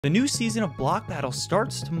The new season of Block Battle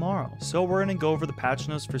starts tomorrow, so we're gonna go over the patch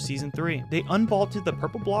notes for Season 3. They unvaulted the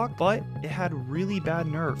purple block, but it had really bad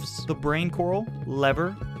nerfs. The Brain Coral,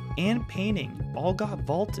 Lever, and Painting all got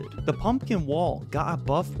vaulted. The Pumpkin Wall got a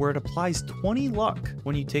buff where it applies 20 luck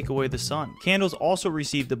when you take away the sun. Candles also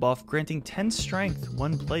received a buff granting 10 strength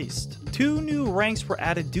when placed. 2 new ranks were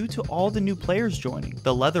added due to all the new players joining,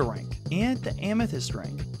 the Leather rank and the Amethyst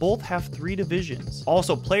rank. Both have 3 divisions.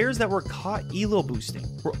 Also, players that were caught elo boosting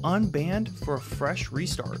were unbanned for a fresh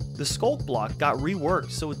restart. The Skulk block got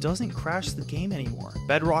reworked so it doesn't crash the game anymore.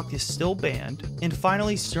 Bedrock is still banned. And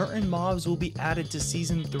finally, certain mobs will be added to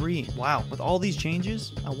Season 3. Wow, with all these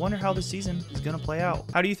changes, I wonder how the season is going to play out.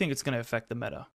 How do you think it's going to affect the meta?